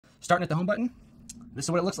Starting at the home button, this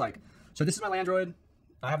is what it looks like. So this is my Landroid.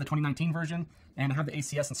 I have the 2019 version, and I have the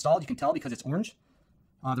ACS installed. You can tell because it's orange.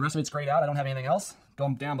 The rest of it's grayed out. I don't have anything else.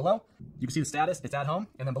 Going down below, you can see the status. It's at home,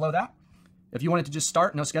 and then below that, if you want it to just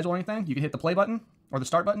start, no schedule or anything, you can hit the play button or the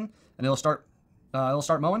start button, and it'll start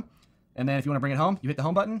mowing. And then if you want to bring it home, you hit the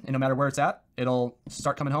home button, and no matter where it's at, it'll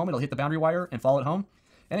start coming home. It'll hit the boundary wire and follow it home.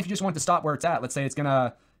 And if you just want it to stop where it's at, let's say it's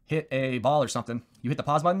gonna hit a ball or something, you hit the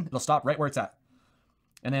pause button, it'll stop right where it's at.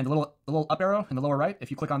 And then the little up arrow in the lower right,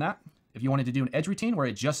 if you click on that, if you wanted to do an edge routine where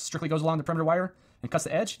it just strictly goes along the perimeter wire and cuts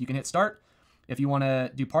the edge, you can hit start. If you want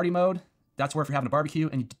to do party mode, that's where if you're having a barbecue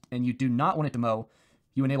and you do not want it to mow,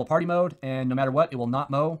 you enable party mode, and no matter what, it will not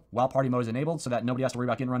mow while party mode is enabled so that nobody has to worry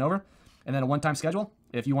about getting run over. And then a one-time schedule,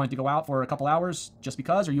 if you want it to go out for a couple hours just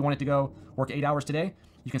because, or you want it to go work 8 hours today,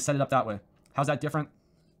 you can set it up that way. How's that different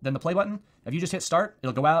than the play button? If you just hit start,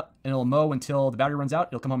 it'll go out and it'll mow until the battery runs out.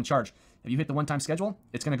 It'll come home and charge. If you hit the one-time schedule,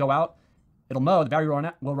 it's going to go out, it'll mow, the battery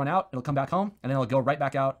will run out, it'll come back home, and then it'll go right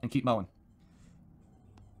back out and keep mowing.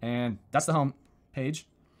 And that's the home page.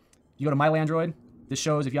 You go to My Landroid. This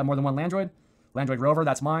shows if you have more than one Landroid. Landroid Rover,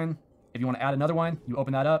 that's mine. If you want to add another one, you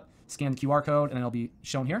open that up, scan the QR code, and it'll be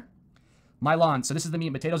shown here. My Lawn. So this is the meat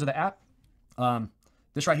and potatoes of the app.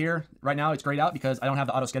 This right here, right now, it's grayed out because I don't have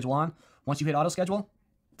the auto schedule on. Once you hit auto schedule,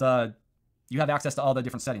 you have access to all the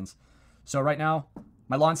different settings. So right now,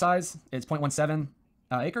 my lawn size is 0.17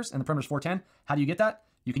 acres, and the perimeter is 410. How do you get that?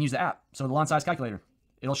 You can use the app. So the lawn size calculator.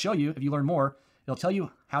 It'll show you, if you learn more, it'll tell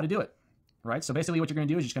you how to do it, right? So basically what you're going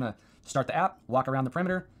to do is you're just going to start the app, walk around the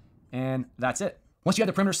perimeter, and that's it. Once you have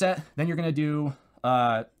the perimeter set, then you're going to do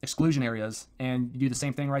exclusion areas, and you do the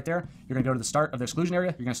same thing right there. You're going to go to the start of the exclusion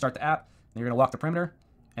area, you're going to start the app, then you're going to walk the perimeter,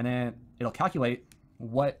 and then it'll calculate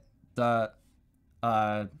what the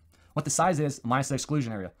size is minus the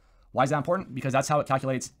exclusion area. Why is that important? Because that's how it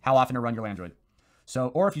calculates how often to run your Landroid. So,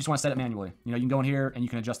 or if you just want to set it manually, you can go in here and you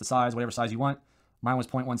can adjust the size, whatever size you want. Mine was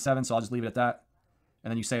 0.17, so I'll just leave it at that. And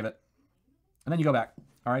then you save it. And then you go back.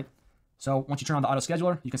 All right. So once you turn on the auto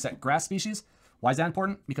scheduler, you can set grass species. Why is that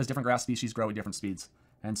important? Because different grass species grow at different speeds.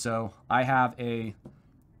 And so I have a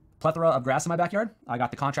plethora of grass in my backyard. I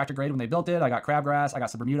got the contractor grade when they built it. I got crabgrass. I got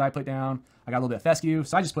some Bermuda I put down. I got a little bit of fescue.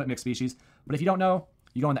 So I just put mixed species. But if you don't know,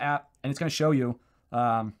 you go in the app and it's going to show you,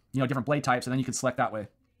 different blade types, and then you can select that way.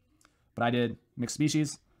 But I did mixed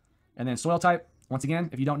species. And then soil type, once again,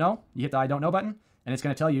 if you don't know, you hit the I don't know button, and it's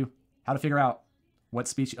going to tell you how to figure out what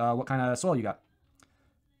kind of soil you got.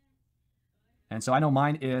 And so I know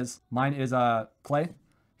mine is clay,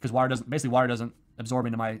 because water doesn't absorb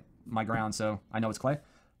into my ground, so I know it's clay.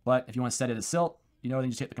 But if you want to set it as silt, then you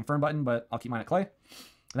just hit the confirm button, but I'll keep mine at clay. And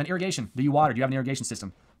then irrigation. Do you water? Do you have an irrigation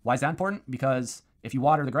system? Why is that important? Because if you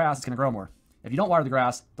water the grass, it's going to grow more. If you don't water the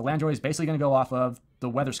grass, the Landroid is basically going to go off of the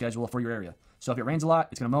weather schedule for your area. So if it rains a lot,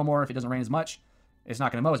 it's going to mow more. If it doesn't rain as much, it's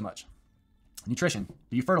not going to mow as much. Nutrition.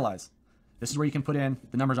 Do you fertilize? This is where you can put in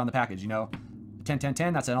the numbers on the package. 10, 10,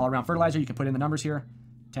 10, that's an all-around fertilizer. You can put in the numbers here.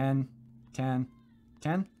 10, 10,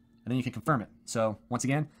 10, and then you can confirm it. So once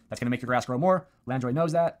again, that's going to make your grass grow more. Landroid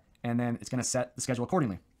knows that, and then it's going to set the schedule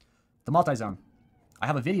accordingly. The multi-zone. I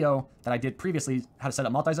have a video that I did previously how to set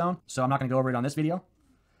up multi-zone, so I'm not going to go over it on this video.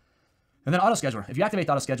 And then auto scheduler. If you activate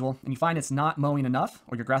the auto schedule and you find it's not mowing enough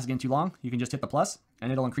or your grass is getting too long, you can just hit the plus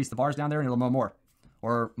and it'll increase the bars down there and it'll mow more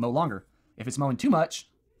or mow longer. If it's mowing too much,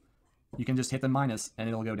 you can just hit the minus and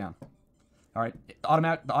it'll go down. All right,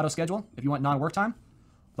 the auto schedule. If you want non-work time,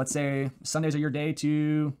 let's say Sundays are your day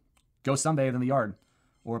to go sunbathe in the yard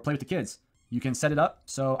or play with the kids. You can set it up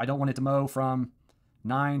so I don't want it to mow from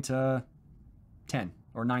 9 to 10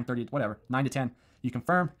 or 9:30, whatever, 9 to 10. You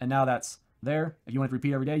confirm, and now that's there. If you want to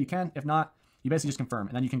repeat every day, you can. If not, you basically just confirm,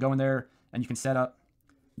 and then you can go in there and you can set up,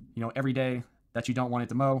 every day that you don't want it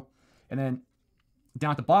to mow. And then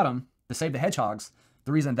down at the bottom, to save the hedgehogs,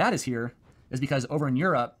 the reason that is here is because over in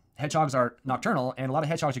Europe, hedgehogs are nocturnal, and a lot of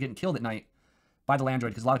hedgehogs are getting killed at night by the Landroid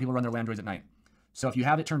because a lot of people run their Landroids at night. So if you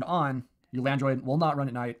have it turned on, your Landroid will not run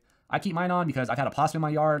at night. I keep mine on because I've had a possum in my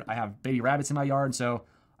yard. I have baby rabbits in my yard, and so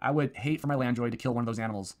I would hate for my Landroid to kill one of those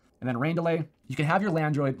animals. And then rain delay, you can have your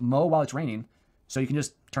Landroid mow while it's raining, so you can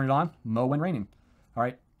just turn it on, mow when raining. All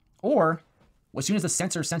right. Or as soon as the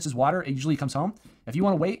sensor senses water, it usually comes home. If you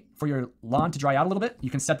want to wait for your lawn to dry out a little bit,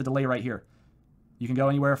 you can set the delay right here. You can go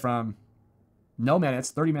anywhere from no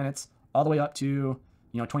minutes, 30 minutes, all the way up to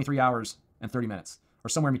 23 hours and 30 minutes, or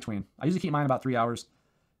somewhere in between. I usually keep mine about 3 hours.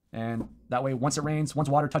 And that way, once it rains, once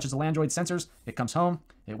water touches the Landroid sensors, it comes home,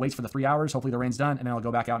 it waits for the 3 hours, hopefully the rain's done, and then it'll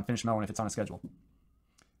go back out and finish mowing if it's on a schedule.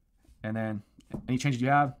 And then any changes you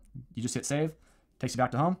have, you just hit save, takes you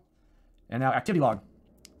back to home. And now activity log.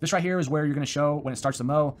 This right here is where you're going to show when it starts to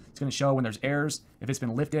mow. It's going to show when there's errors, if it's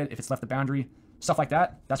been lifted, if it's left the boundary, stuff like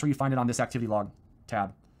that. That's where you find it on this activity log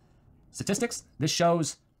tab. Statistics, this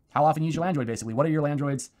shows how often you use your Landroid basically. What are your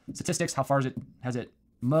Landroid's statistics? How far has it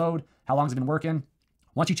mowed? How long has it been working?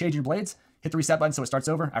 Once you change your blades, hit the reset button so it starts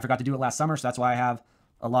over. I forgot to do it last summer, so that's why I have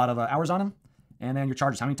a lot of hours on them. And then your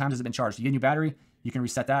charges, how many times has it been charged? You get a new battery, you can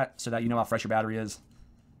reset that so that you know how fresh your battery is.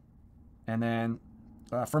 And then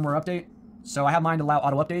firmware update. So I have mine to allow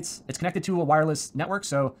auto updates. It's connected to a wireless network,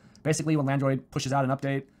 so basically when Landroid pushes out an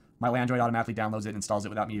update, my Landroid automatically downloads it and installs it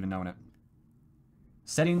without me even knowing it.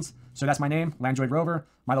 Settings, so that's my name, Landroid Rover.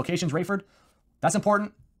 My location's Rayford. That's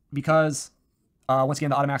important because once again,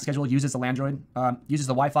 the automatic schedule uses the Landroid, uses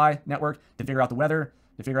the Wi-Fi network to figure out the weather,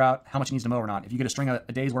 to figure out how much it needs to mow or not. If you get a string of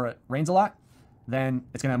days where it rains a lot, then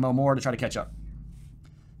it's going to mow more to try to catch up.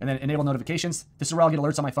 And then enable notifications. This is where I'll get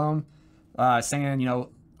alerts on my phone saying, you know,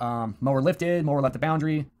 mower lifted, mower left the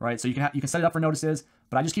boundary, right? So you can set it up for notices,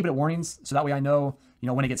 but I just keep it at warnings so that way I know, you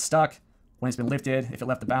know, when it gets stuck, when it's been lifted, if it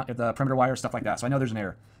left the perimeter wire, stuff like that. So I know there's an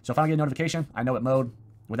error. So if I don't get a notification, I know it mowed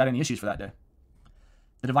without any issues for that day.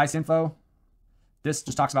 The device info. This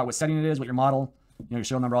just talks about what setting it is, what your model, you know, your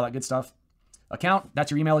serial number, all that good stuff. Account,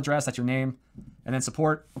 that's your email address, that's your name. And then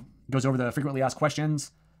support goes over the frequently asked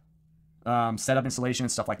questions, setup, installation,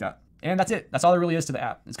 stuff like that. And that's it. That's all there really is to the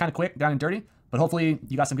app. It's kind of quick, down and dirty, but hopefully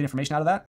you got some good information out of that.